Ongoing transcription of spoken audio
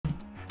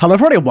Hello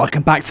everybody,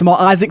 welcome back to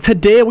more Isaac.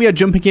 Today we are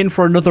jumping in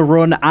for another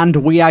run and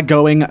we are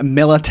going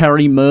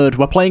military mode.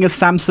 We're playing as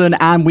Samson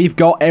and we've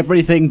got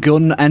everything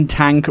gun and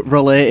tank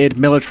related,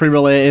 military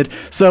related.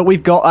 So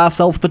we've got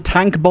ourselves the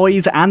tank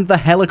boys and the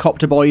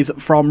helicopter boys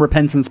from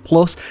Repentance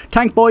Plus.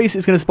 Tank boys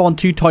is going to spawn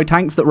 2 toy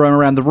tanks that roam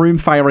around the room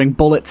firing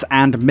bullets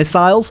and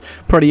missiles.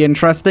 Pretty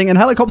interesting. And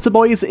helicopter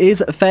boys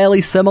is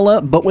fairly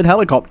similar but with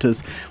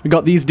helicopters. We've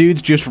got these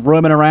dudes just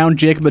roaming around.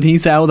 Jacob and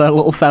Esau, their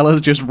little fellas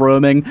just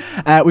roaming.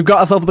 We've got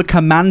ourselves the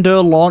Commando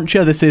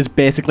launcher. This is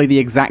basically the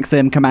exact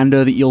same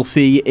commando that you'll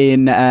see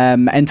in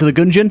Enter the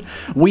Gungeon.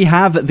 We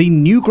have the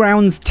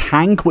Newgrounds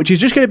tank, which is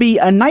just going to be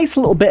a nice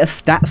little bit of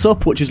stats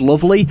up, which is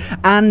lovely.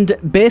 And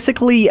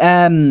basically,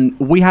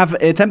 we have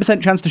a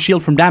 10% chance to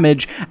shield from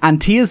damage,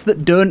 and tiers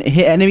that don't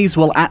hit enemies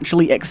will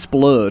actually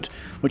explode,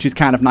 which is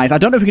kind of nice. I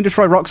don't know if we can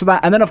destroy rocks with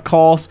that. And then, of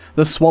course,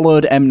 the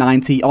Swallowed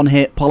M90 on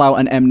hit. Pull out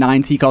an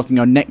M90, causing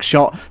your next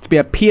shot to be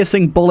a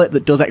piercing bullet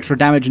that does extra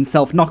damage and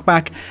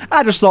self-knockback.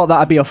 I just thought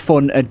that'd be a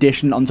fun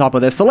addition on top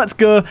of this. So let's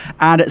go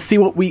and see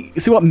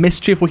what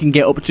mischief we can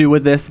get up to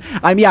with this.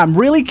 Yeah, I'm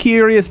really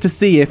curious to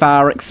see if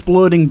our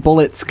exploding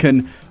bullets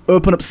can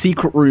open up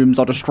secret rooms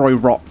or destroy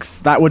rocks.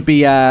 That would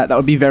be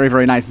very,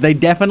 very nice. They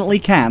definitely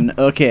can.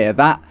 Okay,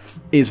 that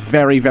is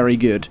very, very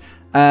good.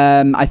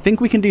 I think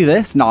we can do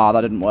this. Nah,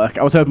 that didn't work.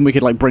 I was hoping we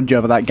could, like, bridge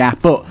over that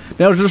gap, but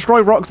being able to destroy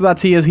rocks with our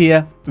tiers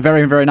here,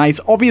 very, very nice.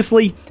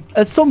 Obviously,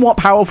 a somewhat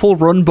powerful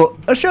run, but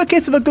a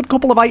showcase of a good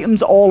couple of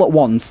items all at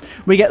once.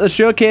 We get the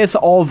showcase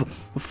of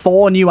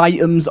 4 new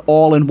items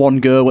all in one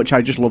go, which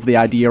I just love the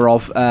idea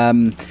of.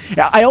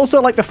 I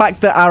also like the fact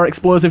that our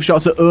explosive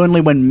shots are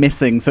only when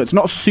missing, so it's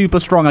not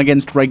super strong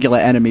against regular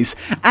enemies.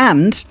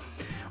 And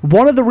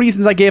one of the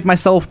reasons I gave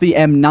myself the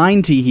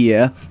M90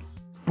 here,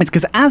 it's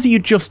because, as you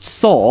just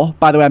saw,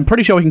 by the way, I'm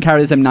pretty sure we can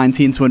carry this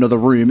M90 into another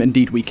room.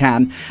 Indeed, we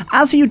can.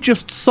 As you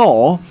just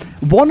saw,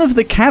 one of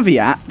the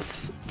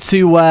caveats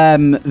to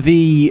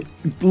the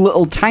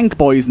little tank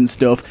boys and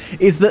stuff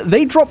is that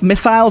they drop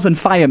missiles and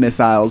fire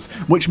missiles,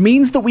 which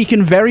means that we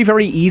can very,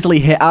 very easily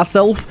hit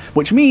ourselves,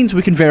 which means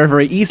we can very,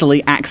 very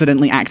easily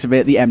accidentally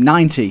activate the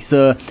M90.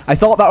 So I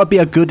thought that would be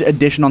a good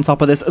addition on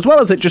top of this, as well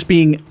as it just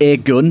being a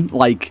gun,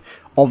 like,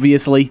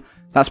 obviously.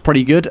 That's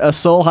pretty good. A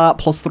Soul Heart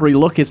plus 3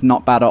 luck is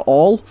not bad at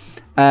all.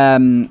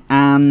 And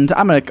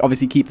I'm going to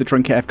obviously keep the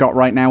trinket I've got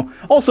right now.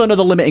 Also,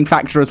 another limiting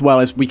factor as well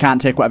is we can't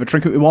take whatever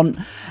trinket we want.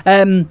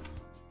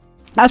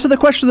 As for the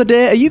question of the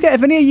day,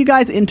 if any of you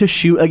guys into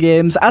shooter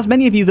games? As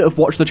many of you that have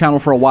watched the channel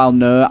for a while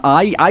know,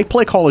 I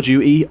play Call of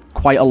Duty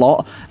quite a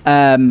lot.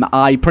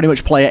 I pretty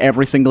much play it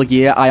every single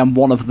year. I am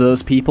one of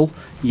those people.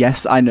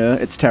 Yes, I know,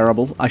 it's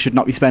terrible. I should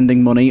not be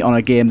spending money on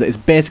a game that is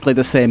basically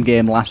the same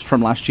game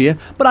from last year.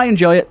 But I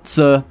enjoy it,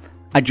 so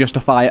I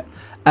justify it.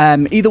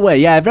 Either way,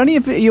 yeah, if any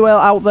of you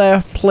out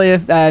there play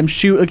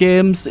shooter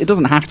games, it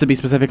doesn't have to be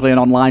specifically an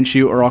online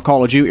shooter or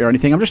Call of Duty or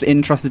anything. I'm just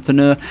interested to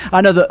know.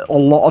 I know that a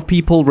lot of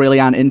people really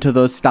aren't into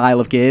those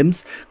style of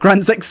games.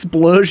 Grants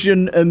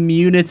explosion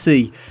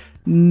immunity.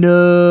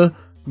 No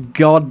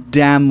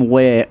goddamn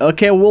way.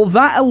 Okay, well,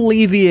 that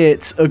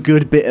alleviates a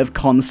good bit of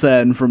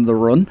concern from the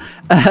run.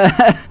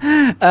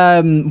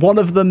 One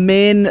of the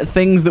main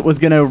things that was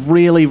going to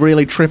really,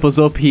 really trip us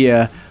up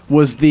here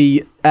was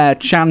the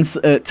chance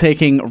at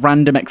taking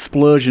random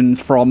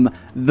explosions from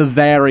the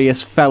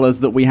various fellas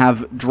that we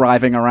have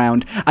driving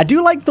around. I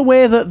do like the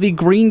way that the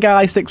green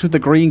guy sticks with the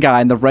green guy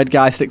and the red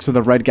guy sticks with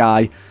the red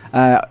guy.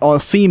 Or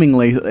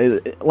seemingly.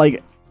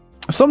 Like,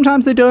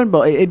 sometimes they don't,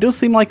 but it does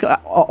seem like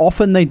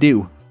often they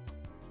do.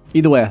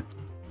 Either way,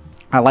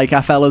 I like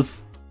our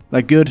fellas.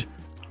 They're good.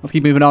 Let's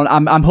keep moving on.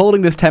 I'm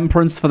holding this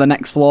Temperance for the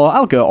next floor.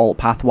 I'll go alt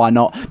path, why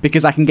not?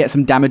 Because I can get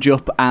some damage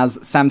up as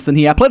Samson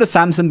here. I played as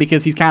Samson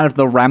because he's kind of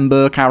the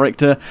Rambo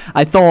character.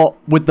 I thought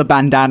with the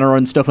bandana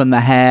and stuff and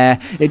the hair,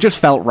 it just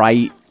felt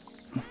right.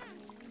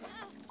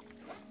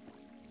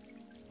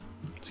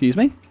 Excuse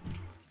me?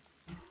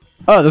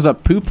 Oh, there's a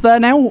poop there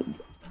now?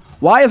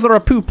 Why is there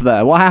a poop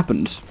there? What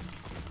happened?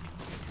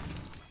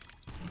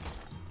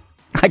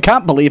 I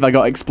can't believe I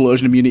got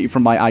explosion immunity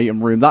from my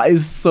item room. That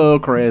is so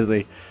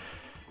crazy.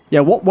 Yeah,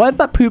 where'd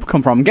that poop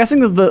come from? I'm guessing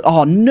that the...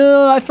 Oh,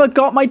 no, I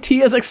forgot my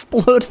tears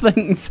explode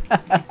things.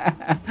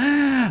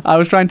 I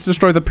was trying to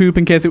destroy the poop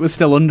in case it was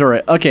still under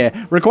it. Okay,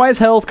 requires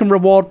health, can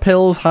reward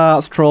pills,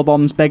 hearts, troll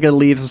bombs, beggar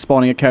leaves for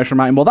spawning a Accursed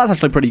item. Well, that's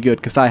actually pretty good,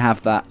 because I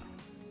have that.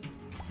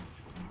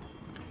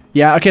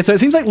 Yeah, okay, so it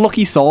seems like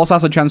Lucky Sauce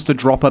has a chance to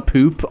drop a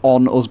poop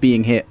on us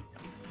being hit.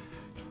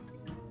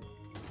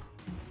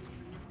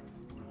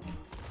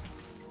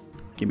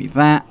 Give me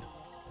that.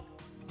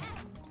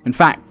 In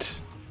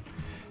fact...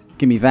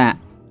 Give me that.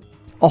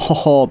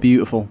 Oh,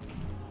 beautiful.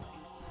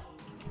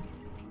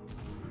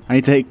 I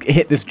need to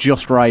hit this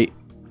just right.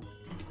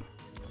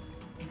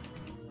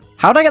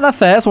 How did I get that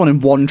first one in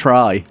one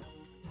try?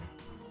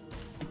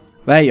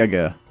 There you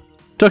go.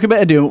 Took a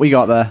bit of doing what we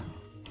got there.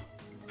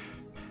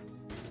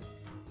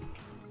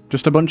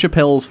 Just a bunch of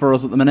pills for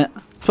us at the minute.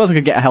 I suppose I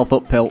could get a health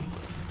up pill.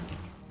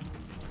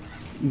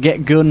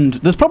 Get gunned.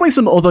 There's probably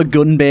some other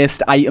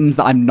gun-based items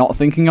that I'm not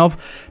thinking of.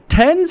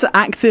 Turns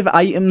active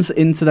items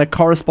into their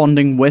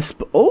corresponding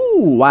wisp. Oh,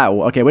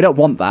 wow. Okay, we don't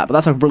want that, but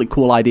that's a really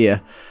cool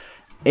idea.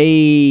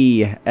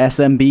 A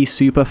SMB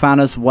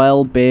superfan as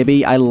well,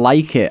 baby. I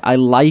like it. I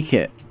like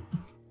it.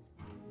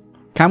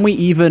 Can we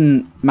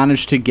even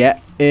manage to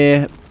get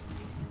a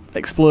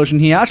explosion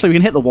here? Actually, we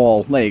can hit the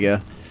wall. There you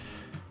go.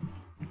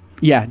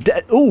 Yeah.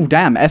 Oh,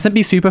 damn. SMB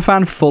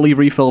superfan fully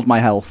refilled my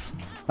health.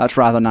 That's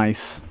rather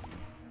nice.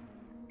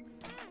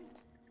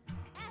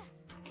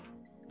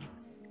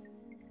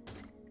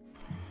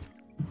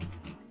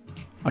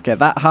 Okay,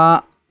 that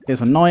heart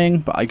is annoying,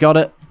 but I got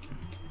it.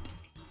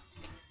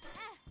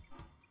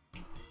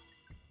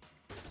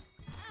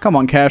 Come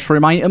on,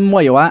 Curse-room item,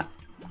 where you at?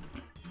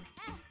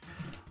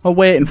 We're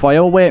waiting for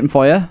you, we're waiting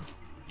for you.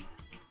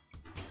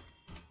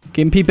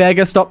 Gimpy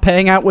beggar, stop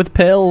paying out with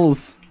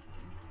pills.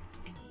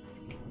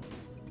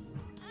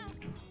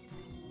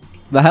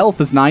 The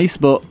health is nice,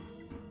 but...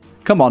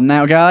 Come on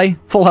now, guy.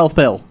 Full health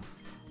pill.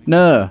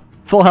 No.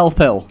 Full health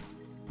pill.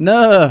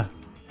 No.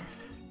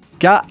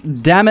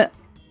 God damn it.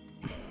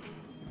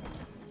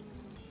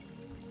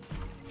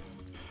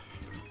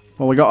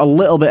 Well, we got a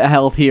little bit of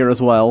health here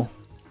as well.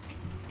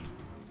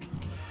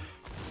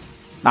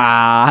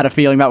 Ah, I had a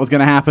feeling that was going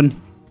to happen.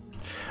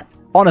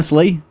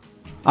 Honestly,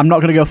 I'm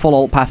not going to go full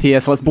alt path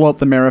here, so let's blow up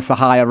the mirror for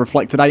higher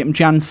reflected item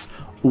chance.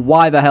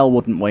 Why the hell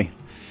wouldn't we?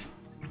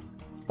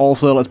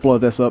 Also, let's blow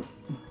this up.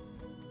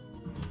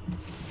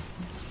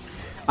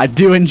 I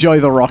do enjoy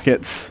the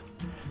rockets.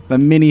 The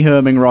mini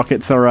herming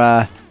rockets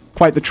are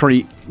quite the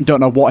treat. Don't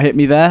know what hit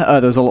me there.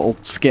 Oh, there's a little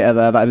skitter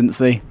there that I didn't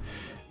see.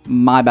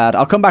 My bad.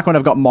 I'll come back when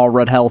I've got more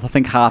red health. I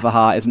think half a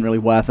heart isn't really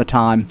worth the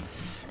time.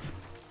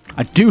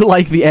 I do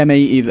like the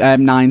M80,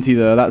 M90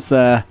 though. That's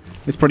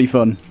it's pretty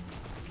fun.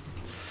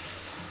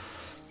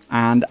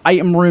 And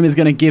item room is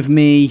going to give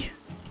me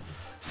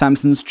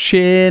Samson's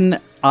chin.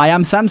 I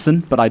am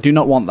Samson, but I do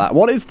not want that.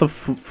 What is the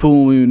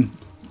full moon?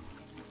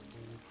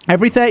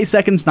 Every 30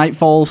 seconds, night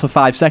falls for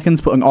 5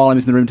 seconds, putting all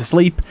enemies in the room to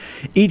sleep.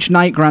 Each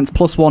night grants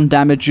 +1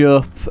 damage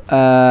up.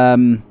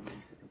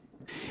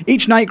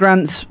 Each night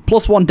grants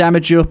 +1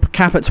 damage up,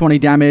 cap at 20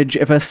 damage.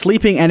 If a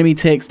sleeping enemy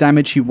takes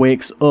damage, he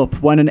wakes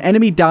up. When an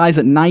enemy dies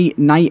at night,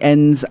 night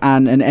ends,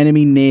 and an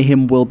enemy near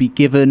him will be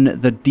given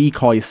the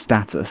decoy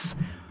status.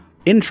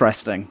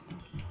 Interesting.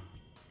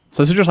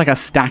 So this is just like a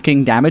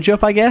stacking damage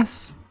up, I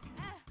guess?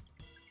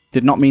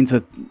 Did not mean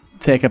to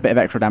take a bit of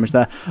extra damage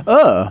there.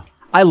 Oh,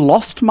 I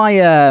lost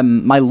my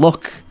my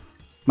luck.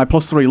 My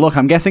 +3 luck.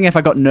 I'm guessing if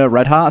I got no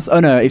red hearts. Oh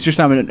no, it's just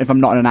if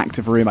I'm not in an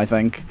active room, I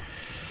think.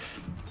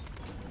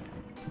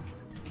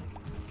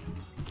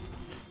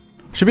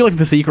 Should be looking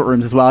for secret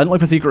rooms as well. I didn't look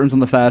for secret rooms on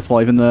the first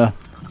floor, even though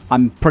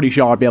I'm pretty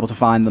sure I'd be able to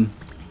find them.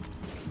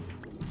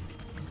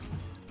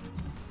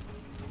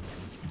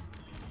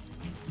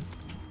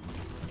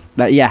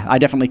 Yeah, I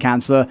definitely can.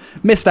 So,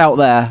 missed out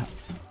there.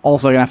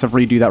 Also gonna have to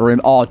redo that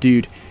room. Oh,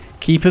 dude.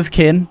 Keeper's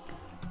Kin.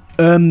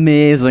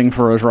 Amazing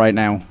for us right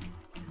now.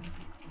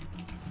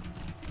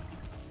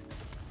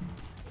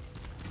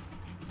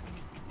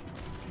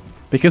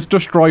 Because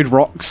destroyed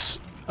rocks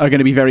are going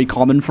to be very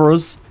common for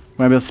us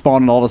when we're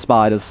spawning all the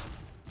spiders.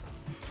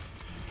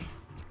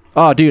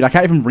 Oh, dude, I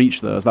can't even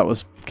reach those. That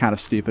was kind of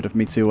stupid of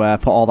me to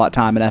put all that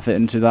time and effort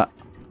into that.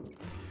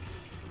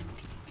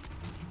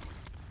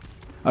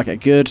 Okay,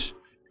 good.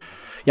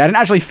 Yeah, I didn't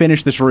actually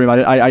finish this room.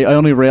 I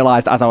only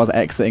realized as I was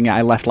exiting it,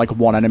 I left like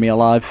one enemy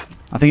alive.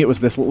 I think it was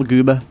this little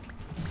goober.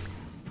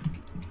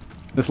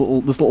 This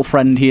little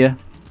friend here.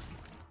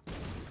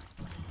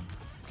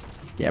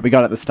 Yeah, we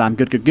got it this time.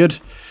 Good, good, good.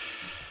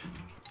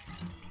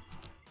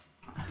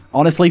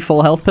 Honestly,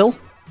 full health pill.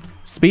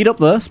 Speed up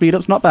though. Speed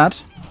up's not bad.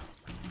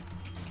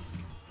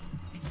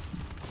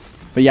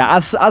 But yeah,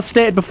 as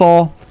stated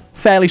before,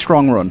 fairly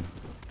strong run.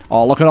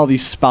 Oh, look at all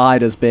these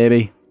spiders,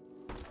 baby.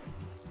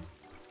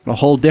 A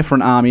whole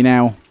different army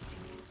now.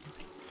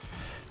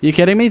 You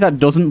kidding me? That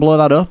doesn't blow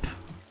that up?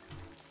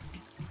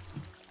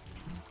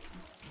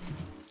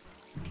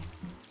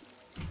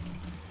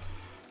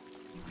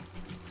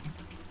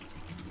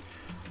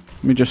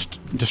 Let me just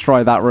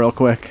destroy that real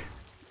quick.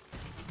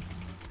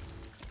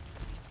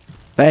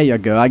 There you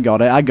go. I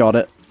got it. I got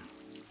it.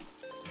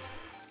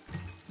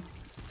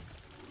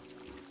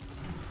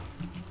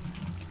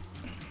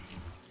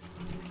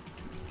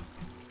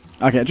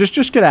 Okay,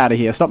 just get out of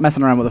here. Stop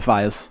messing around with the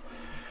fires.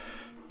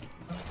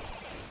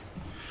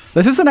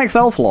 This is an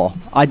Excel floor.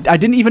 I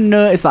didn't even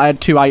notice that I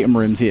had 2 item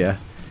rooms here.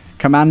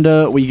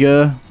 Commander, we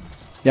go.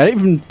 Yeah, I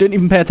didn't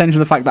even pay attention to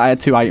the fact that I had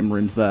 2 item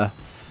rooms there.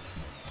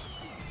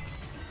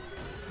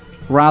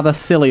 Rather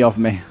silly of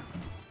me.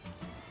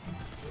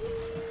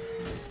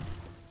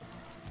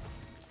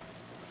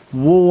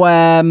 Oh,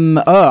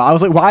 I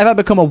was like, why have I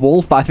become a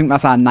wolf? But I think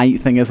that's our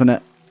night thing, isn't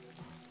it?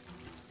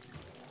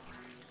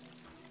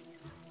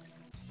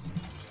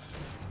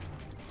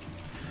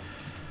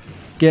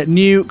 Get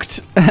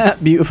nuked.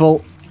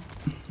 Beautiful.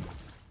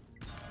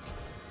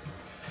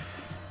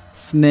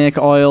 Snake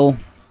oil.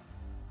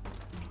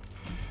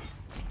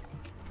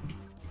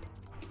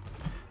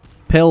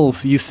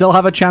 Pills, you still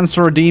have a chance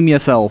to redeem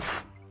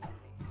yourself.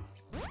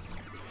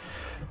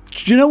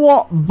 Do you know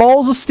what?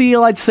 Balls of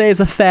Steel, I'd say, is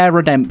a fair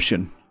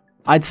redemption.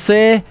 I'd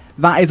say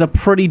that is a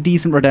pretty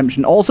decent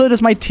redemption. Also,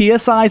 does my tier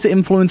size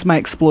influence my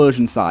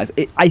explosion size?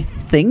 I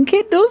think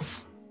it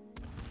does.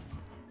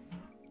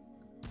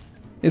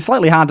 It's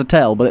slightly hard to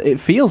tell, but it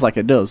feels like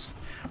it does.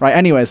 Right,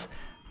 anyways.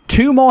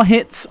 2 more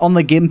hits on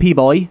the Gimpy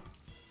boy.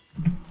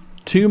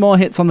 2 more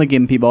hits on the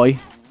Gimpy boy.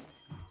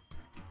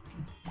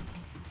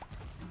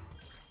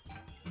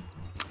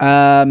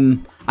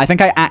 I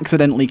think I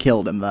accidentally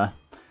killed him there.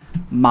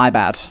 My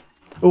bad.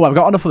 Oh, I've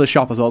got enough for the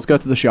shop as well. Let's go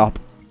to the shop.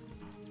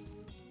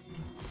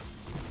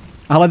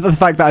 I like the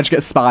fact that I just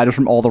get spiders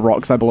from all the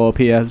rocks I blow up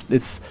here.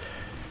 It's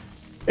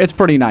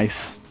pretty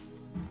nice.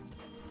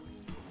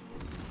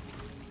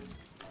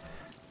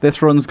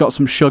 This run's got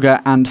some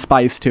sugar and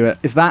spice to it.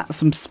 Is that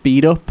some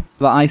speed up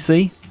that I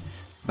see?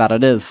 That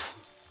it is.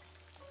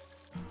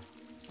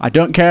 I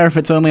don't care if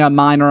it's only a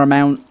minor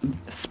amount.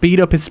 Speed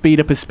up is speed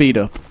up is speed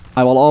up.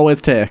 I will always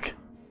take.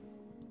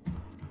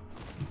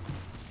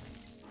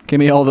 Give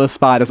me all those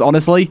spiders.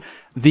 Honestly,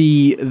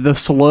 the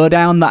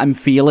slowdown that I'm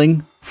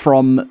feeling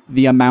from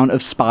the amount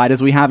of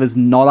spiders we have is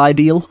not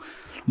ideal.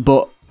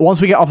 But once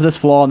we get off this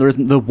floor and there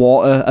isn't the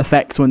water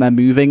effects when they're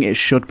moving, it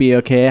should be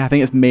okay. I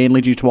think it's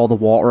mainly due to all the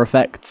water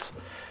effects.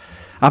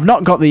 I've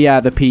not got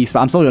the piece,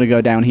 but I'm still going to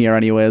go down here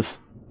anyways.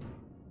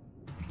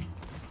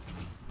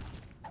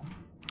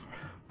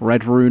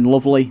 Red rune,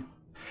 lovely.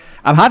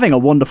 I'm having a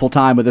wonderful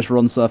time with this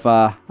run so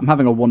far. I'm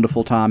having a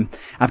wonderful time.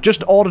 I've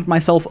just ordered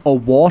myself a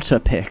water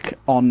pick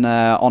on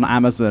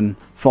Amazon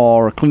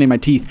for cleaning my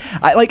teeth.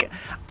 I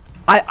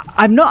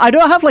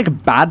don't have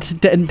like bad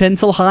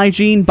dental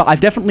hygiene, but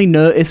I've definitely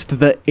noticed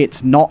that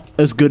it's not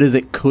as good as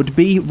it could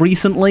be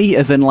recently.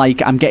 As in,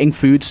 like, I'm getting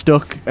food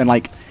stuck and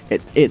like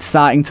it's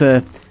starting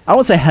to, I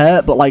won't say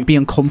hurt, but like be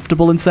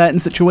uncomfortable in certain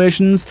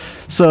situations.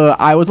 So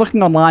I was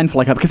looking online for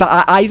like a, because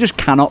I just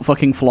cannot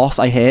fucking floss.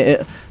 I hate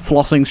it.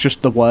 Flossing's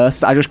just the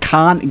worst. I just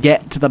can't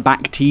get to the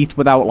back teeth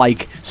without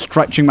like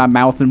stretching my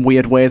mouth in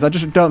weird ways. I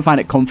just don't find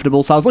it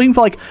comfortable. So I was looking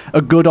for like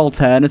a good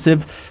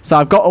alternative. So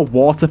I've got a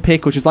water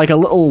pick, which is like a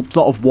little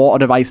sort of water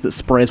device that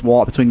sprays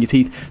water between your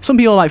teeth. Some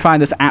people might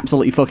find this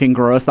absolutely fucking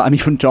gross that I'm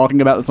even talking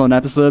about this on an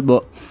episode,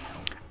 but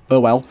oh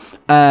well.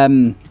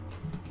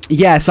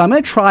 Yeah, so I'm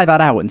going to try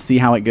that out and see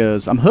how it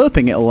goes. I'm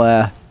hoping it'll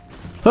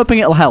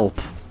help.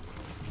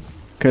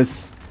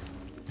 Because,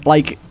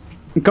 like,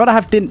 gotta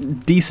have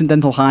decent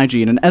dental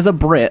hygiene. And as a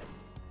Brit,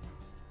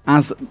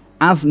 as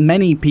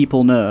many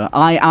people know,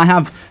 I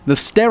have the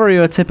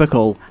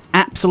stereotypical,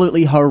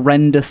 absolutely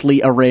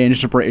horrendously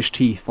arranged British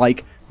teeth.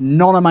 Like,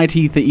 none of my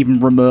teeth are even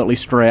remotely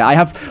straight. I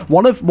have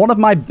one of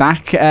my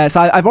back. So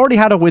I've already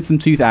had a wisdom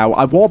tooth out.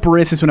 I wore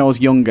braces when I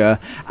was younger,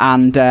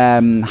 and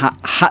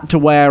had to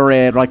wear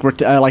a like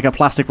a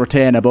plastic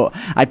retainer. But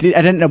I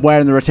didn't end up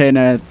wearing the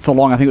retainer for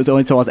long. I think it was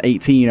only until I was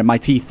 18, and my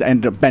teeth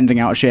ended up bending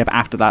out of shape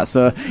after that.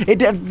 So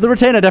the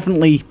retainer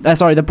definitely,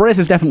 the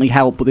braces definitely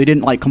helped, but they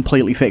didn't like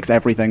completely fix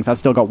everything. So I've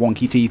still got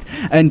wonky teeth.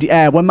 And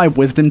when my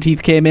wisdom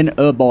teeth came in,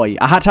 oh boy,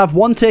 I had to have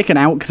one taken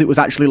out because it was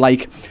actually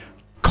like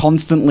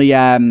constantly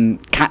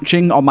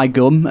catching on my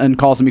gum and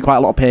causing me quite a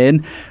lot of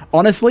pain.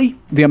 Honestly,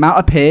 the amount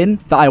of pain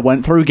that I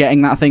went through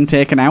getting that thing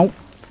taken out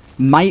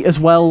might as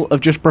well have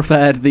just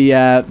preferred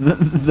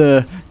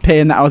the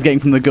pain that I was getting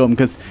from the gum,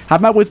 because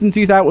having my wisdom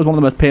tooth out was one of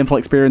the most painful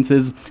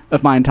experiences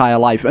of my entire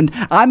life. And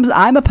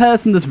I'm a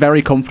person that's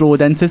very comfortable with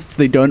dentists.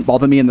 They don't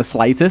bother me in the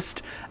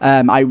slightest.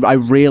 I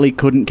really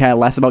couldn't care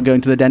less about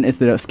going to the dentist.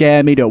 They don't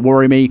scare me, don't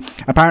worry me.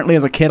 Apparently,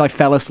 as a kid, I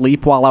fell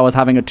asleep while I was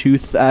having a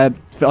tooth,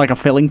 like a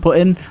filling put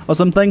in or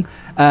something.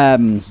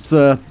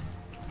 So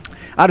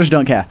I just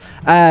don't care.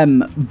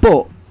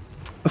 But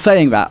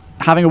saying that,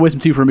 having a wisdom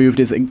tooth removed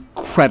is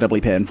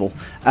incredibly painful.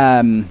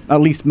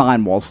 At least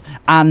mine was.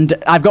 And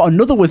I've got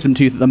another wisdom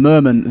tooth at the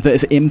moment that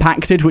is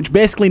impacted, which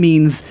basically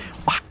means,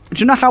 do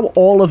you know how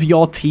all of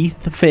your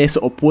teeth face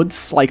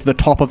upwards? Like the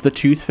top of the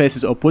tooth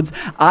faces upwards?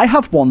 I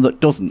have one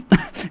that doesn't.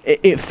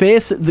 it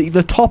faces,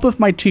 the top of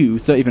my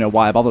tooth, don't even know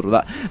why I bothered with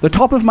that. The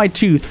top of my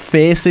tooth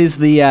faces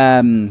the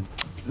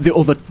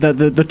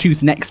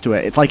tooth next to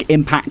it. It's like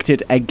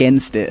impacted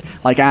against it,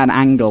 like at an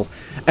angle,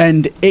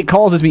 and it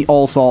causes me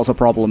all sorts of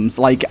problems.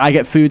 Like I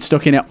get food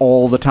stuck in it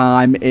all the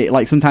time. It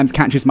like sometimes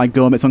catches my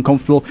gum. It's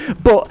uncomfortable,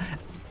 but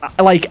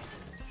like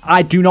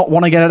I do not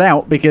want to get it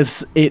out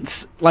because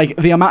it's like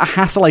the amount of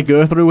hassle I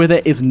go through with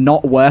it is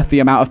not worth the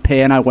amount of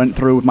pain I went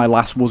through with my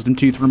last wisdom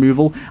tooth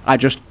removal. I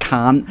just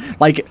can't.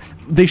 Like,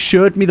 they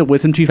showed me the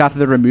wisdom tooth after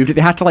they removed it.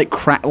 They had to like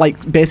crack,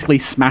 like basically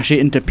smash it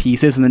into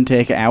pieces and then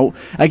take it out.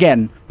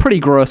 Again, pretty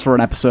gross for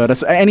an episode.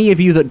 So any of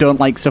you that don't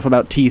like stuff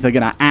about teeth are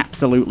gonna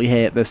absolutely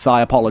hate this. So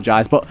I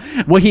apologize, but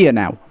we're here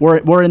now.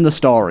 We're in the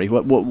story.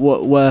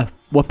 We're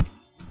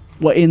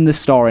in this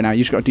story now.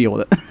 You just got to deal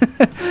with it.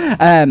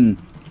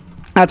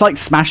 I had to like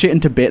smash it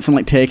into bits and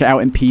like take it out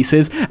in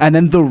pieces, and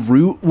then the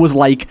root was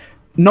like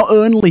not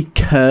only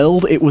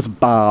curled, it was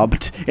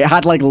barbed. It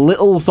had like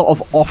little sort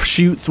of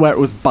offshoots where it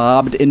was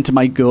barbed into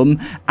my gum,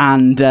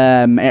 and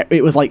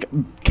it was like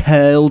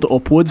curled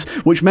upwards,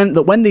 which meant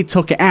that when they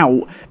took it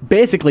out,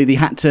 basically they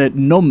had to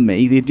numb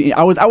me.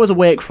 I was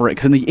awake for it,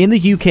 because in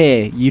the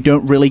UK, you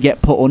don't really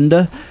get put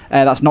under.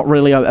 That's not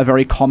really a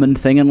very common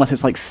thing unless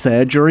it's like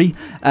surgery.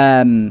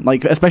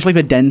 Like, especially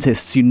for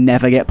dentists, you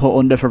never get put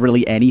under for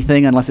really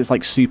anything unless it's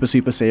like super,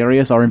 super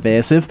serious or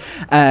invasive.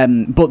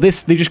 But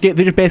this, they just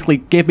basically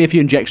gave me a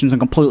few injections and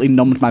completely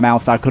numbed my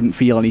mouth so I couldn't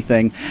feel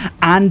anything.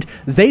 And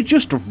they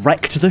just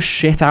wrecked the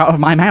shit out of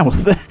my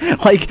mouth.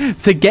 Like,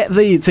 to get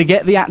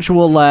the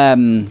actual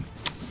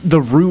the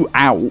root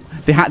out,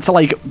 they had to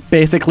like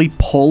basically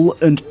pull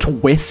and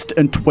twist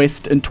and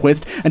twist and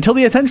twist until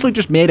they essentially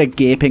just made a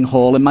gaping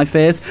hole in my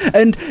face.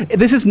 And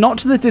this is not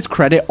to the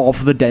discredit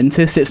of the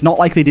dentist. It's not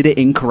like they did it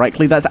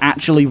incorrectly. That's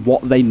actually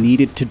what they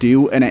needed to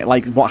do, and it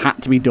like what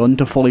had to be done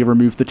to fully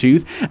remove the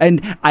tooth.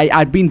 And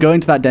I'd been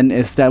going to that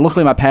dentist.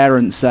 Luckily my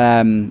parents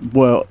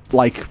were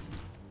like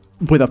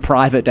with a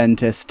private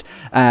dentist,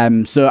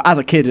 so as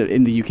a kid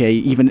in the UK,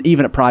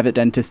 even at private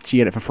dentists, you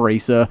get it for free,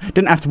 so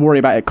didn't have to worry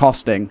about it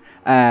costing,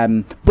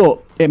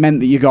 but it meant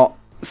that you got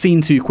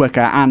seen to quicker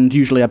and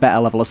usually a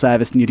better level of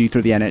service than you do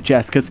through the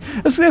NHS, because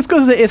as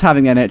good as it is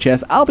having the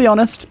NHS, I'll be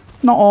honest,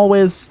 not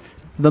always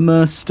the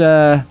most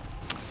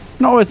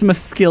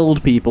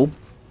skilled people.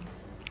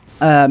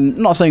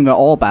 Not saying they're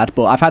all bad,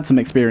 but I've had some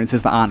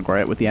experiences that aren't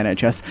great with the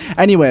NHS.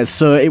 Anyways,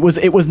 so it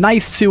was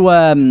nice to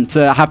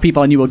have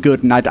people I knew were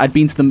good, and I'd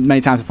been to them many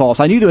times before,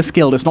 so I knew they were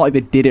skilled. It's not like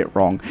they did it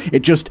wrong.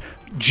 It just,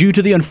 due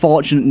to the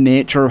unfortunate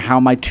nature of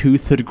how my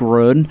tooth had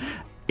grown,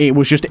 it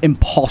was just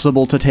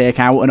impossible to take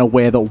out in a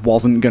way that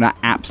wasn't going to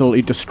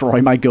absolutely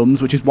destroy my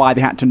gums, which is why they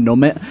had to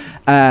numb it,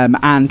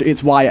 and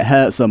it's why it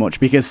hurt so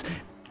much, because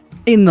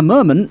in the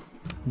moment,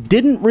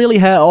 didn't really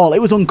hurt at all. It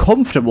was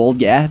uncomfortable,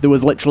 yeah. They were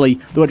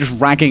just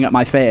ragging at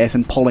my face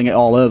and pulling it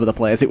all over the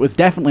place. It was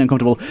definitely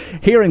uncomfortable.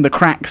 Hearing the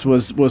cracks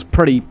was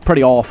pretty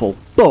awful.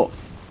 But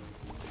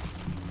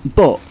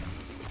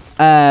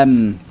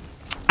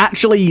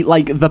actually,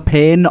 like, the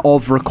pain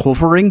of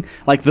recovering,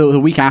 like, the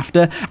week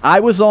after,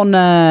 I was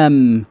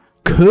on,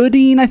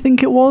 codeine, I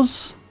think it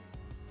was.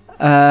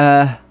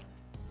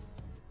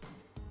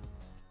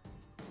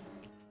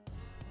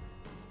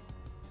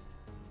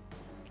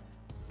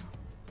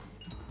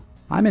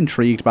 I'm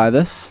intrigued by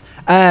this.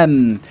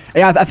 Yeah,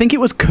 I think it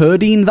was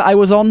codeine that I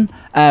was on,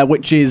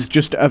 which is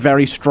just a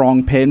very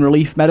strong pain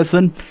relief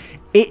medicine.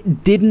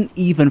 It didn't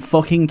even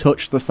fucking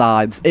touch the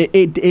sides.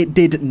 It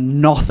did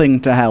nothing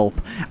to help.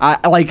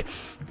 Like,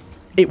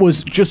 it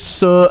was just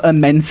so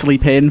immensely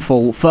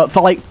painful. For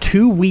like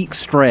 2 weeks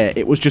straight,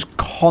 it was just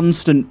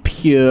constant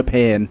pure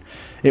pain.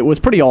 It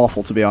was pretty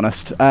awful, to be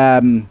honest. I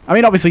mean,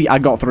 obviously, I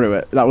got through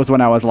it. That was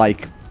when I was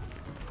like...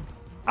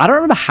 I don't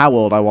remember how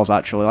old I was,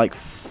 actually. Like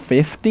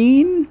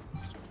 15?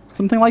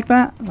 Something like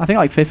that? I think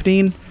like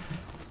 15.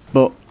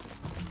 But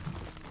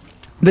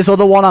this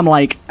other one, I'm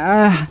like,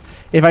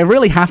 if I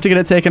really have to get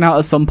it taken out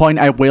at some point,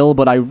 I will,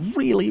 but I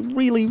really,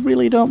 really,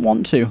 really don't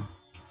want to.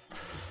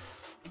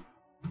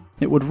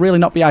 It would really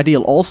not be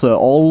ideal. Also,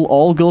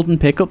 all golden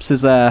pickups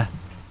is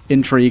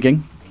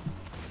intriguing.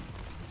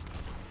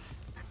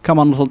 Come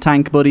on, little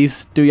tank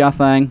buddies. Do your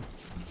thing.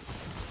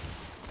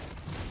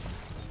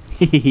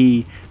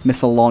 Hehehe.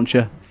 Missile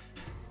launcher.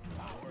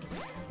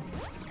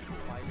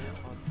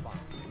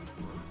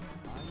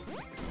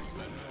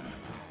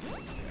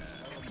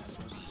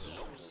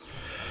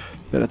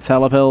 Bit of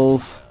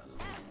telepills.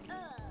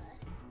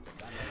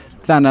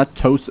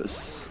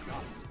 Thanatosis.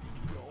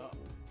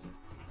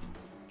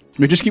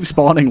 We just keep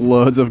spawning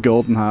loads of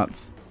golden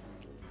hearts.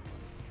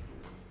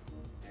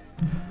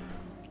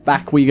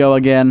 Back we go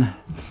again.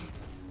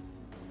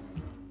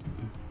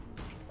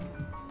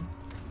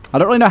 I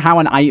don't really know how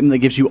an item that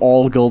gives you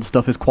all gold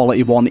stuff is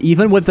quality 1.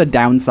 Even with the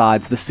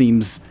downsides, this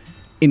seems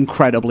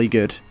incredibly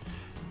good.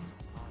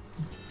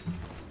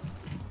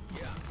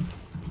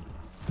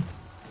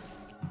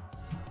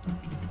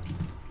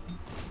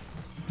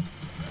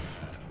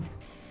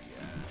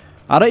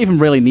 I don't even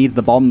really need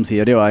the bombs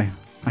here, do I?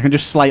 I can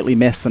just slightly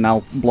miss and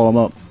I'll blow them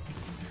up.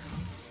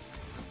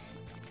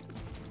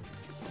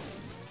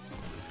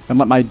 And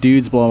let my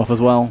dudes blow them up as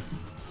well.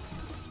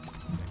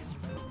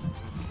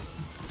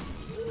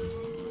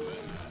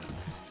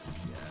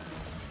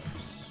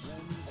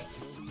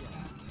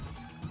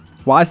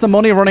 Why is the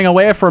money running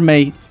away from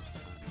me?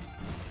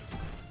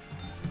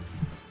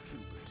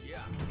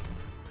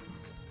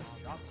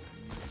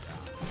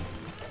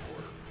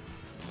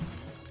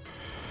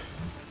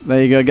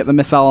 There you go, get the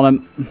missile on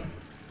him.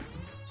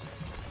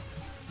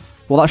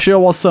 Well, that sure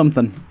was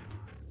something.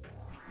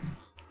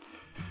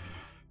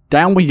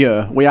 Down we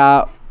go. We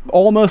are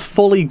almost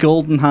fully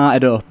golden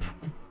hearted up.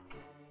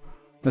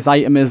 This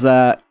item is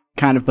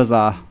kind of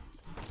bizarre.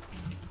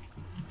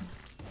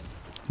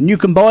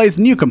 Nuke 'em, boys,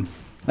 nuke 'em.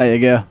 There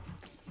you go.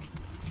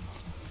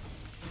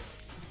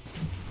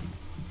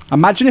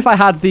 Imagine if I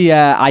had the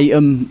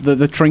item,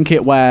 the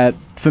trinket where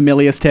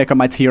familiars take on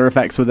my tier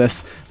effects with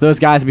this. Those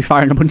guys would be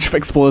firing a bunch of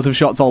explosive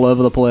shots all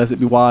over the place. It'd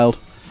be wild.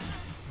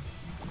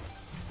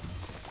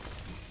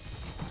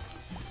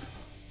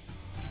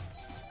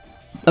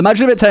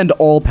 Imagine if it turned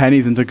all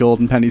pennies into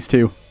golden pennies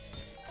too.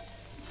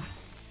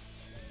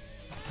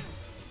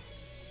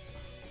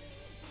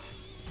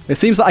 It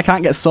seems that I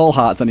can't get soul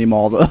hearts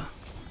anymore, though.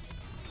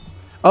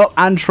 Oh,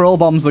 and troll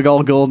bombs are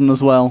all golden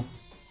as well.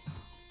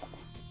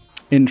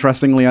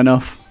 Interestingly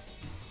enough.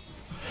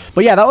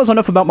 But yeah, that was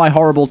enough about my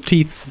horrible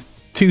tooth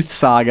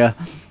saga.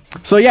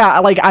 So yeah,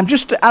 like, I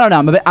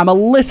don't know, I'm a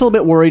little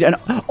bit worried. And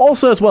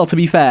also as well, to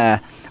be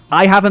fair,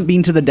 I haven't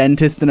been to the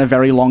dentist in a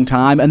very long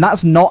time, and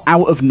that's not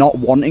out of not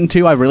wanting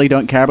to. I really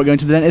don't care about going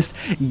to the dentist.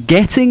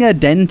 Getting a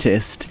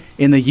dentist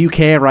in the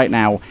UK right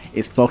now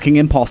is fucking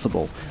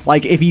impossible.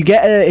 Like, if you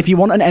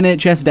want an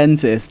NHS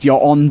dentist,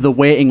 you're on the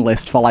waiting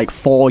list for like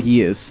 4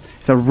 years.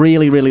 It's a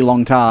really, really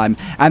long time.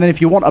 And then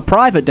if you want a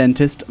private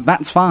dentist,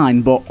 that's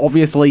fine, but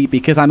obviously,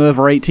 because I'm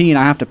over 18,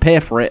 I have to pay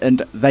for it,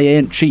 and they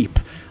ain't cheap.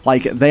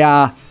 Like, they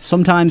are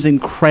sometimes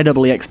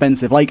incredibly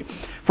expensive. Like,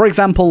 for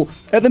example,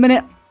 at the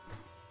minute,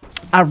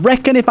 I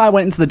reckon if I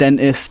went into the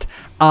dentist,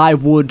 I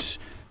would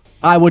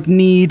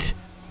need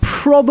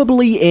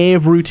probably a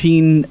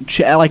routine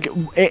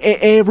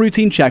a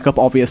routine checkup,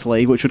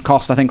 obviously, which would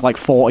cost, I think, like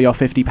 40 or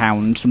 50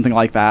 pounds, something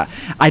like that.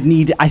 I'd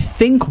need, I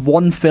think,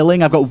 one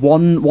filling. I've got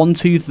one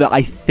tooth that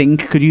I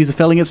think could use a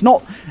filling. It's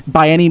not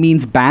by any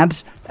means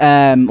bad.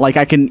 Like,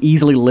 I can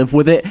easily live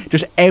with it.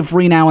 Just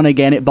every now and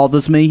again, it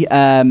bothers me.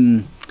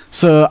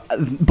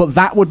 But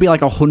that would be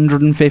like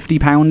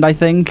 £150, I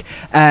think.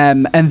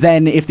 And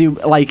then if they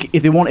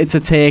wanted to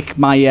take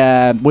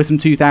my wisdom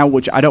tooth out,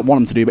 which I don't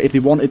want them to do, but if they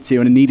wanted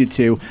to and needed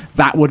to,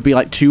 that would be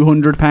like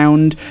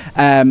 £200.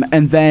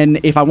 And then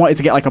if I wanted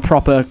to get like a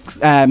proper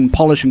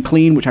polish and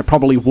clean, which I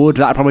probably would,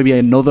 that'd probably be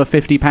another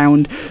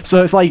 £50.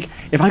 So it's like,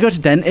 if I go to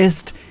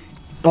dentist,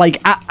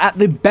 like, at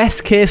the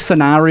best case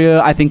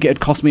scenario, I think it'd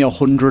cost me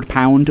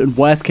 £100, and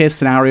worst case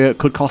scenario, it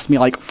could cost me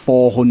like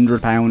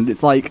 £400.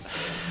 It's like,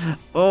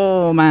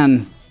 oh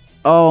man,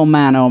 oh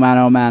man, oh man,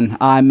 oh man.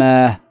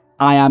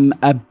 I am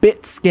a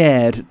bit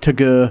scared to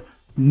go,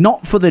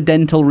 not for the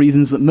dental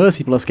reasons that most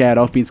people are scared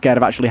of, being scared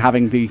of actually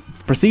having the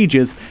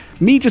procedures.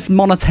 Me, just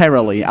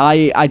monetarily,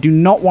 I do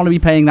not want to be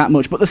paying that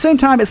much. But at the same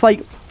time, it's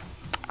like,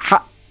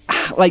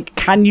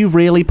 can you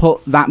really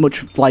put that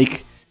much,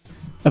 like,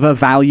 of a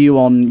value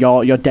on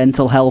your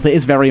dental health? It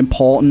is very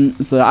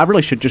important, so I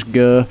really should just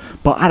go,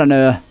 but I don't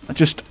know,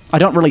 I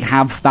don't really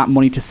have that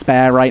money to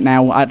spare right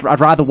now. I'd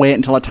rather wait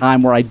until a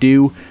time where I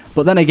do,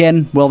 but then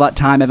again, will that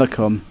time ever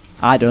come?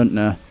 I don't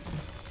know.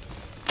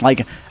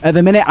 Like, at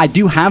the minute, I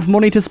do have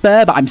money to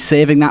spare, but I'm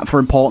saving that for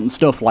important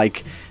stuff,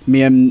 like,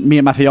 me and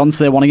my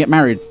fiance want to get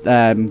married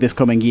this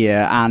coming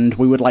year, and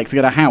we would like to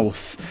get a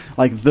house.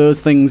 Like, those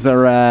things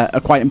are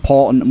quite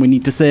important, and we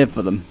need to save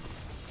for them.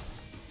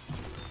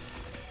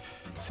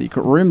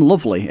 Secret room,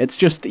 lovely. It's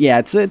just, yeah,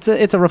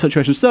 it's a rough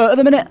situation. So at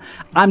the minute,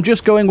 I'm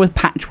just going with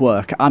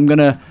patchwork. I'm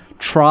gonna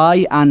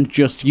try and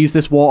just use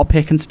this water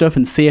pick and stuff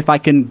and see if I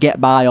can get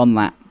by on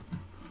that.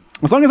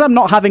 As long as I'm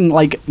not having,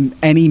 like,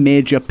 any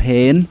major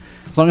pain.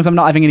 As long as I'm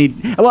not having any...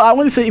 Well, I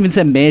wouldn't even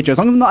say major. As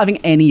long as I'm not having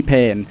any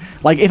pain.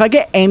 Like, if I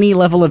get any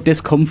level of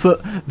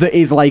discomfort that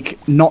is, like,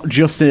 not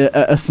just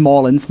a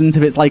small instance,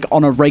 if it's, like,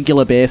 on a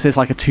regular basis,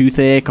 like a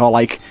toothache or,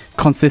 like,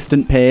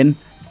 consistent pain,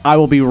 I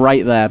will be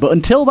right there. But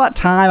until that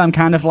time, I'm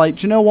kind of like,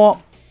 do you know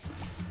what?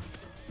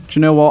 Do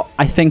you know what?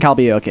 I think I'll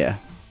be okay.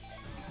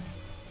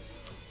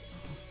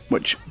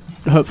 Which,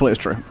 hopefully, is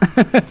true.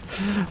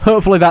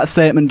 Hopefully that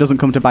statement doesn't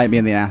come to bite me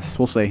in the ass.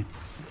 We'll see.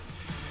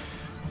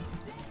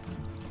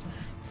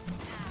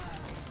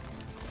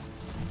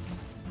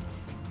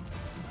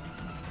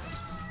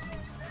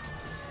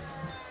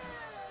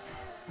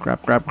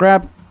 Grab, grab,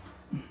 grab.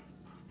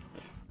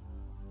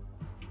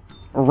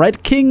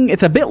 Red King,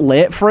 it's a bit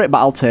late for it, but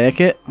I'll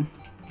take it.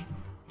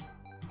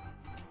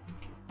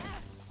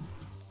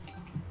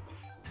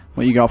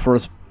 What you got for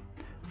us?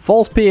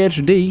 False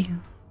PhD.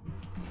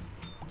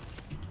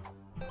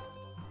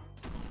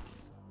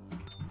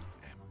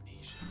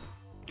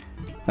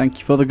 Thank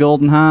you for the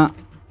golden heart.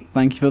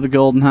 Thank you for the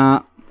golden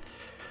heart.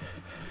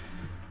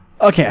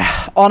 Okay,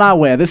 on our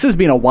way. This has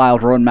been a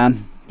wild run,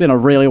 man. Been a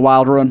really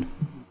wild run.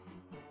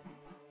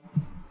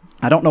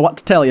 I don't know what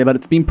to tell you, but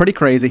it's been pretty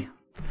crazy.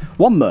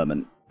 One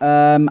moment.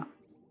 One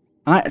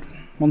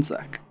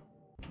sec.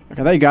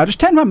 Okay, there you go. I just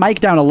turned my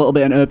mic down a little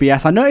bit in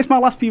OBS. I noticed my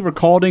last few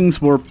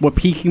recordings were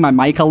peaking my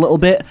mic a little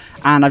bit,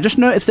 and I've just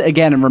noticed it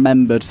again and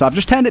remembered. So I've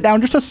just turned it down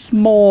just a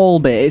small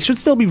bit. It should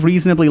still be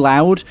reasonably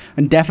loud,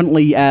 and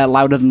definitely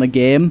louder than the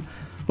game.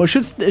 But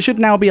it should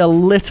now be a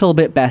little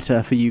bit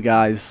better for you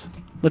guys.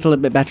 A little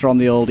bit better on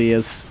the old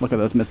ears. Look at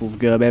those missiles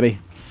go, baby.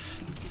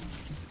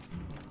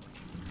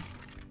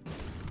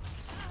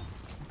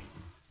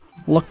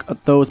 Look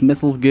at those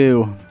missiles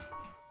go.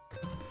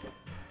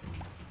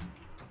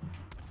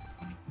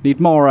 Need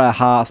more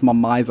hearts, more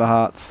miser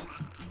hearts.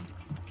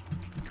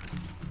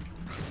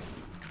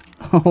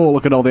 Oh,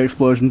 look at all the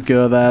explosions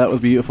go there. That was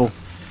beautiful.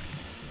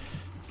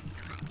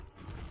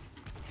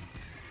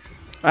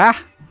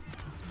 Ah!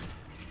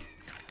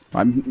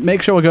 Right,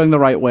 make sure we're going the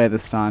right way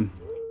this time.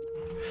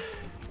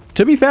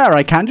 To be fair,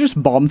 I can just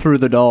bomb through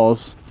the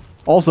doors.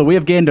 Also, we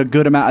have gained a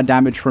good amount of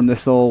damage from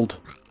this old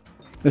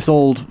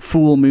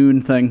full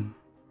moon thing.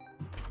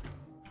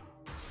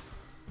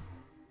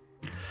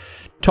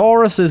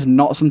 Taurus is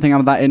not something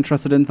I'm that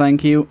interested in,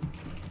 thank you.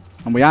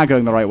 And we are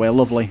going the right way,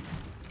 lovely.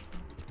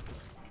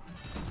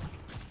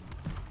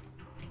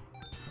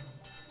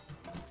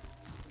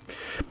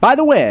 By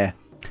the way,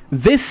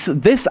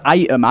 this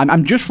item,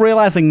 I'm just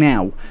realizing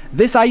now,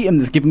 this item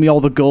that's giving me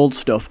all the gold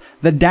stuff,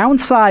 the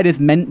downside is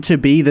meant to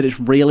be that it's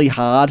really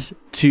hard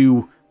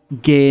to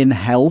gain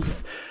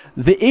health.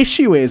 The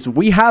issue is,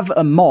 we have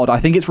a mod, I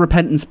think it's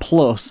Repentance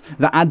Plus,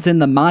 that adds in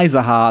the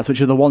Miser Hearts,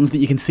 which are the ones that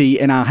you can see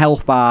in our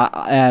health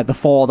bar, the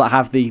 4 that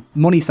have the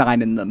money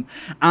sign in them.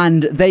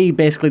 And they,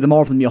 basically, the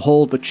more of them you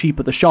hold, the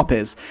cheaper the shop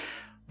is.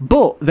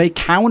 But they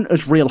count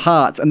as real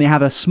hearts, and they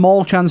have a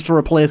small chance to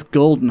replace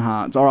golden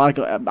hearts. Or I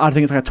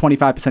think it's like a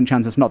 25%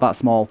 chance, it's not that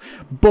small.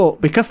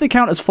 But because they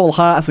count as full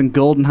hearts and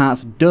golden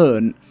hearts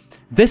don't,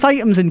 this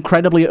item's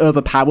incredibly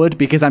overpowered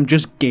because I'm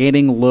just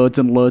gaining loads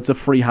and loads of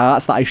free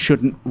hearts that I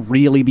shouldn't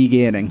really be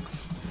gaining.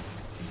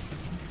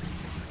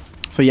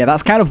 So yeah,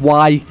 that's kind of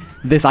why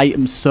this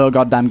item's so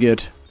goddamn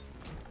good.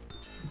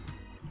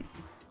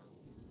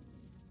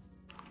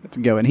 Let's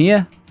go in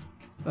here.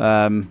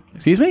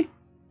 Excuse me?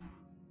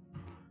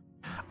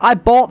 I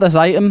bought this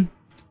item.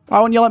 Why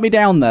won't you let me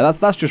down there?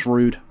 That's just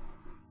rude.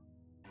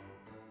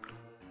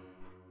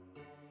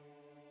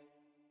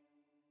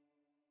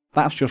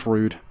 That's just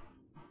rude.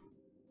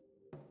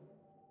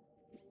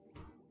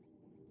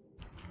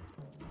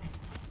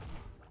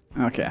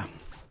 Okay.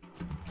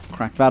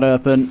 Crack that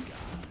open.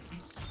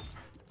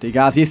 Do you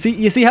guys, you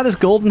see how this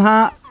golden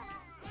heart?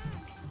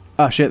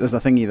 Oh shit, there's a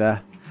thingy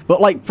there. But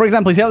like, for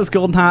example, you see how this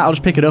golden heart, I'll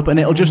just pick it up and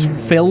it'll just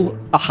fill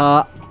a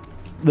heart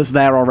that's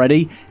there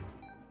already.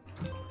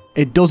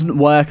 It doesn't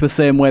work the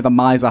same way the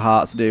Miser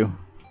Hearts do.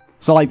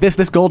 So like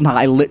this golden heart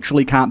I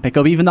literally can't pick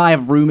up. Even though I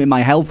have room in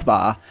my health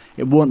bar,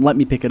 it won't let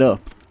me pick it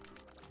up.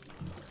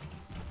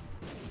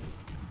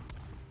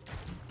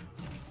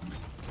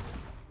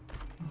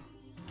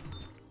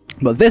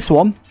 But this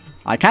one,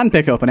 I can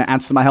pick up and it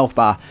adds to my health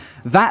bar.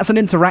 That's an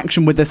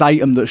interaction with this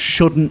item that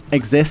shouldn't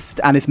exist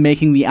and it's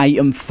making the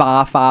item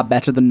far, far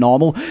better than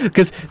normal.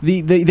 Because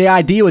the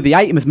idea with the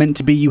item is meant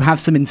to be you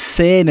have some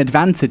insane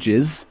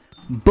advantages,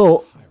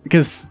 but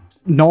because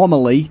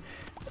normally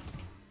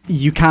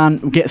you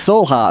can't get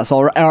soul hearts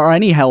or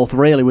any health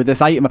really with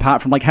this item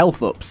apart from like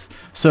health ups.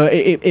 So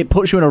it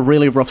puts you in a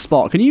really rough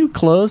spot. Can you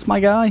close, my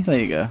guy? There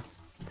you go.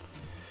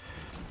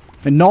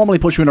 It normally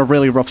puts you in a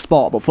really rough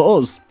spot, but for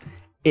us,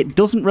 it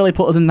doesn't really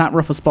put us in that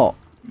rough a spot.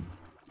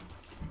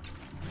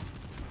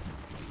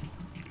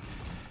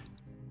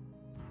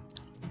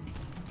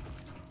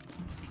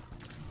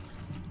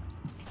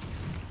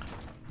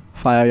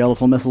 Fire your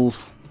little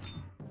missiles.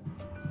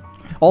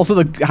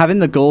 Also, having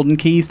the golden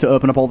keys to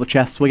open up all the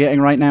chests we're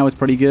getting right now is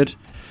pretty good.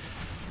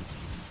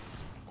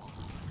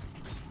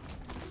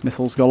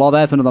 Missiles galore.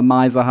 There's another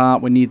Miser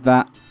Heart. We need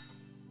that.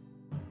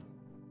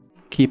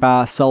 Keep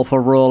our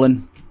sulfur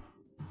rolling.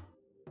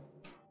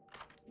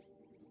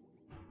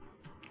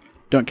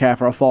 Don't care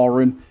for a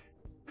 4-room.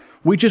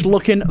 We're just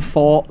looking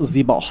for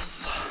the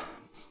boss.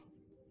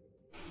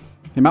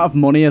 The amount of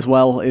money as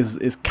well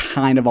is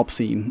kind of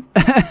obscene.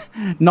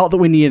 Not that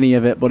we need any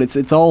of it, but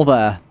it's all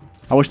there.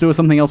 I wish there was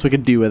something else we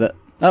could do with it.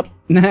 Oh.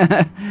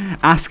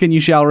 Ask and you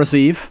shall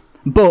receive.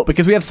 But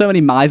because we have so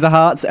many Miser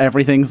Hearts,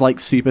 everything's like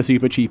super,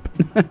 super cheap.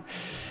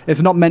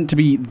 It's not meant to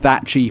be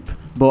that cheap,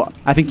 but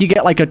I think you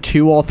get like a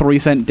 2 or 3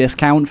 cent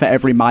discount for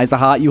every Miser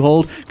Heart you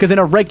hold. Because in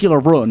a regular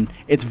run,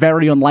 it's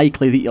very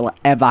unlikely that you'll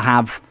ever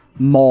have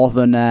more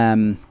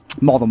than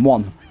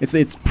one.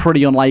 It's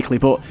pretty unlikely,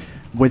 but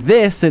with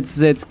this,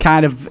 it's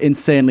kind of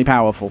insanely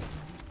powerful.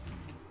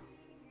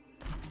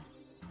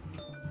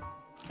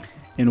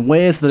 In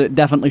ways that it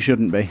definitely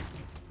shouldn't be.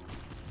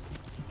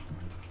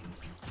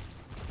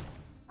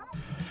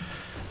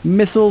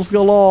 Missiles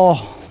galore.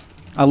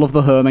 I love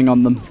the homing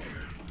on them.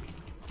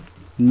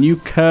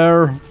 Nuke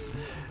her.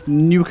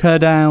 Nuke her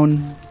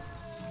down.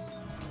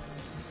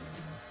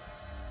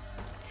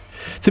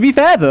 To be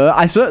fair though,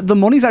 the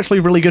money's actually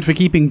really good for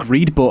keeping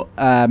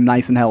Greedbutt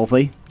nice and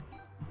healthy.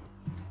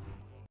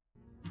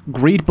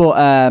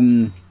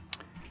 Greedbutt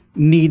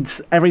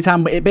needs every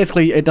time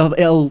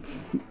it'll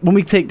when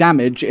we take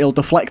damage, it'll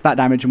deflect that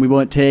damage and we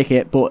won't take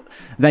it, but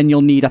then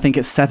you'll need, I think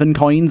it's 7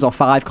 coins or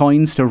 5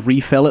 coins to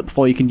refill it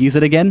before you can use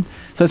it again.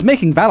 So it's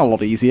making that a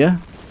lot easier.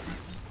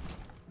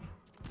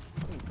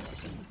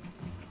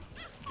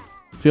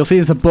 So you'll see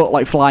there's a butt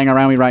like flying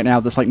around me right now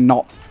that's like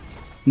not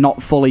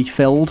fully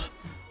filled.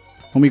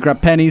 When we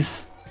grab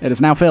pennies, it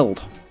is now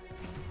filled.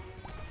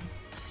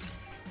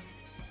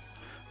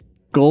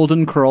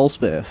 Golden crawl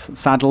space.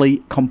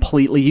 Sadly,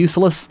 completely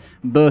useless,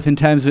 both in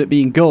terms of it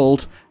being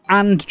gold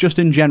and just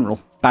in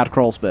general. Bad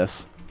crawl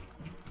space.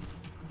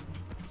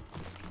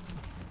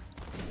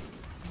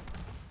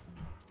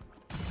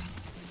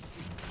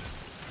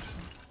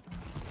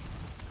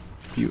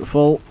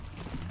 Beautiful.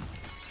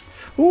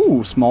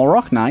 Ooh, small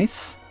rock,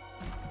 nice.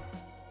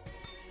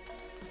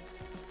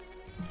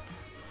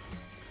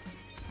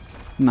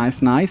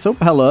 Nice, nice. Oh,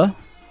 hello.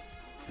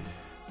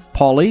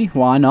 Polly,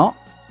 why not?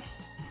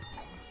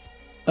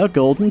 A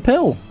golden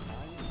pill.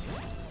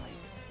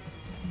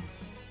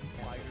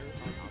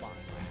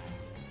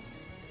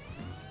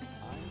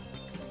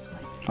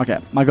 Okay,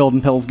 my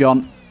golden pill's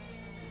gone.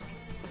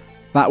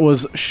 That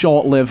was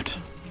short-lived.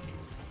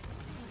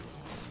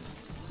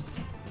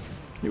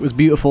 It was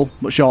beautiful,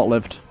 but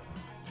short-lived.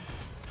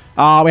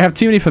 Ah, we have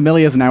too many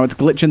familiars now. It's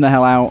glitching the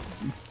hell out.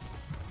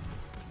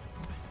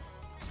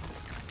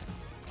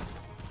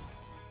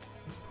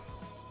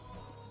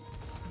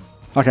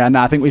 Okay,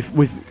 nah, I think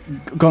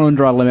we've gone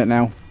under our limit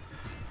now.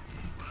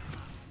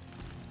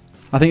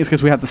 I think it's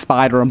because we had the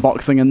spider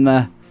unboxing in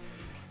there.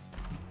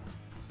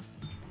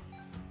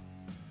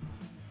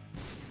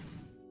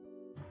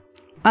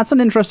 That's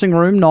an interesting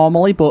room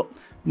normally, but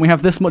when we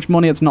have this much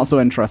money, it's not so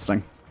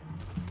interesting.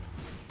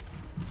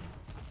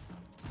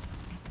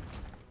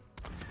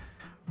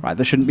 Right,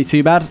 this shouldn't be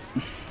too bad.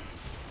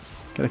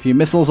 Get a few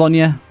missiles on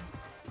you.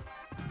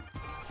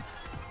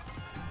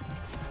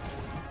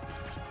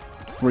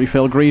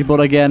 Refill greed bud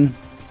again.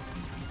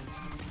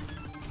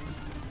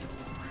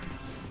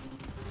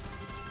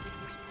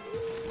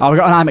 Oh, we've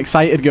got an I'm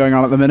excited going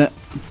on at the minute.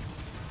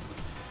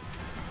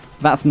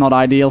 That's not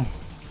ideal.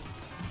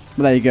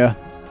 But there you go.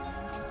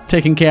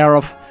 Taken care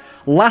of.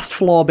 Last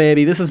floor,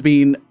 baby. This has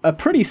been a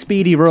pretty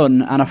speedy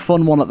run and a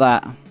fun one at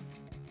that.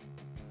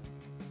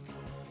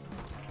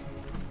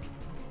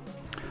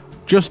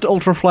 Just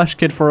Ultra Flesh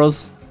Kid for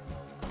us.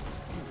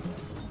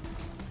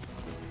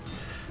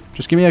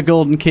 Just give me a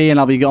golden key and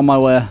I'll be on my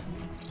way.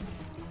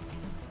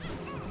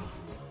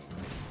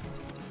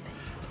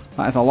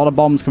 That is a lot of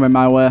bombs coming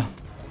my way.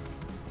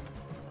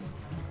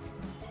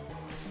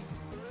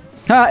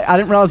 I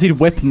didn't realise he'd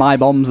whip my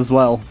bombs as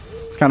well.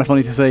 It's kind of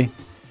funny to see.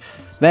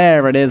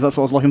 There it is. That's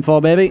what I was looking for,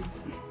 baby.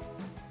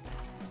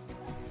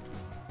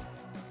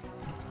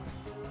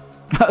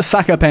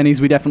 Sack of pennies.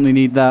 We definitely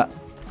need that.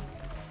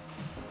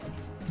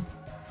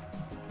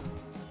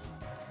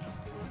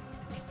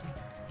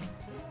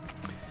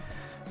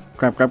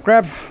 Grab, grab,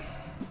 grab.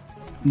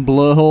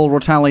 Blowhole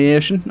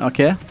retaliation.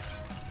 Okay.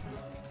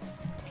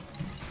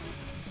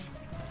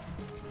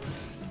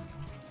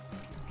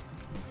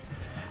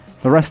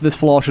 The rest of this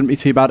floor shouldn't be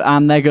too bad.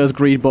 And there goes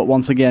Greed Butt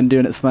once again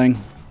doing its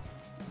thing.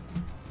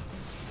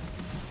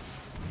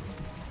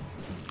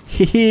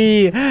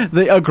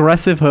 The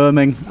aggressive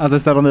herming, as I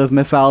said on those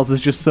missiles,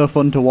 is just so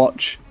fun to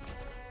watch.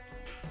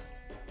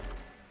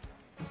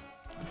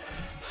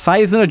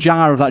 Size in a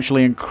jar is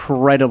actually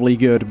incredibly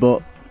good,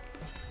 but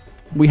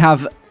we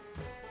have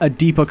a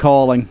deeper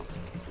calling.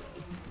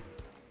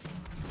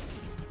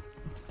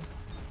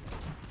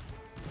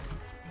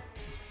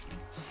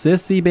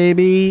 Sissy,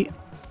 baby.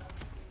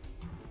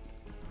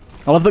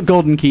 I love that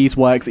golden keys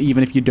works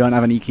even if you don't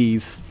have any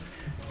keys.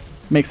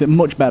 Makes it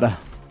much better.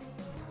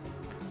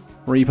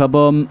 Reaper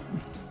bum.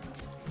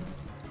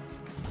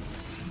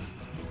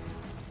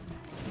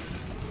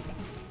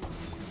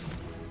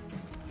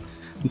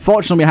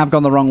 Unfortunately, we have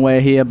gone the wrong way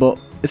here, but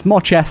it's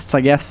more chests, I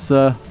guess,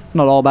 so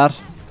not all bad.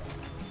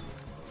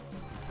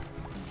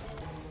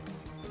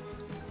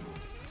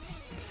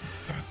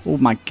 Oh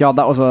my god,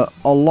 that was a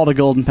lot of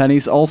golden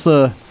pennies.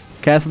 Also,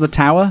 Curse of the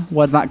Tower,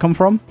 where did that come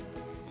from?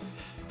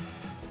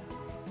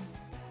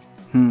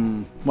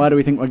 Where do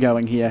we think we're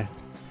going here?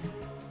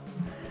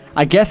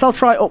 I guess I'll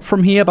try up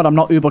from here, but I'm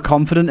not uber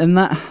confident in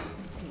that.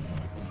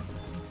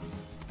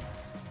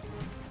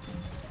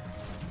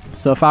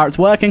 So far, it's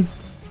working.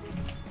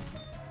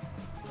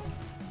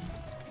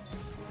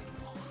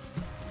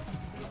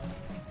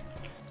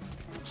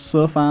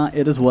 So far,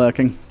 it is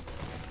working.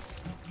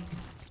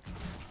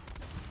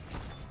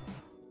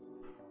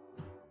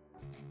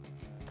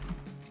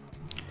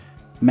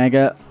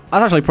 Mega.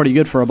 That's actually pretty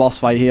good for a boss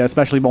fight here,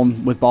 especially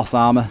one with boss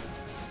armor.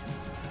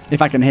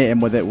 If I can hit him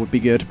with it, would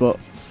be good, but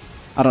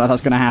I don't know if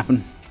that's going to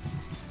happen.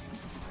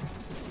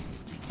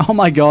 Oh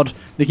my god,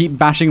 they keep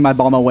bashing my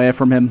bomb away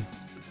from him.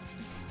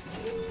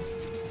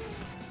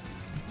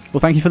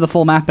 Well, thank you for the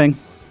full mapping.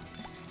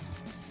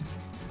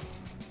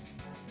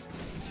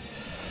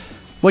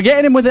 We're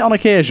getting him with it on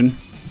occasion.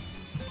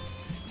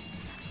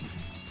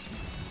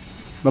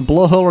 The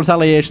blowhole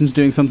retaliation's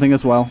doing something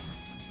as well.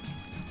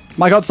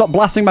 My god, stop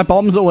blasting my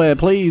bombs away,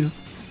 please.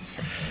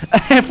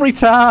 Every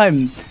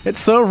time.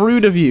 It's so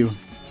rude of you.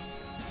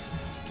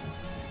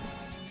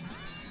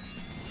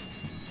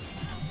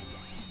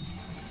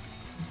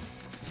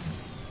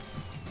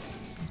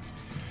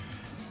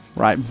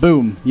 Right,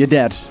 boom. You're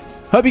dead.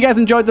 Hope you guys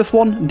enjoyed this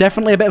one.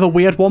 Definitely a bit of a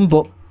weird one,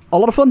 but a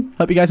lot of fun.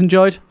 Hope you guys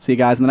enjoyed. See you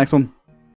guys in the next one.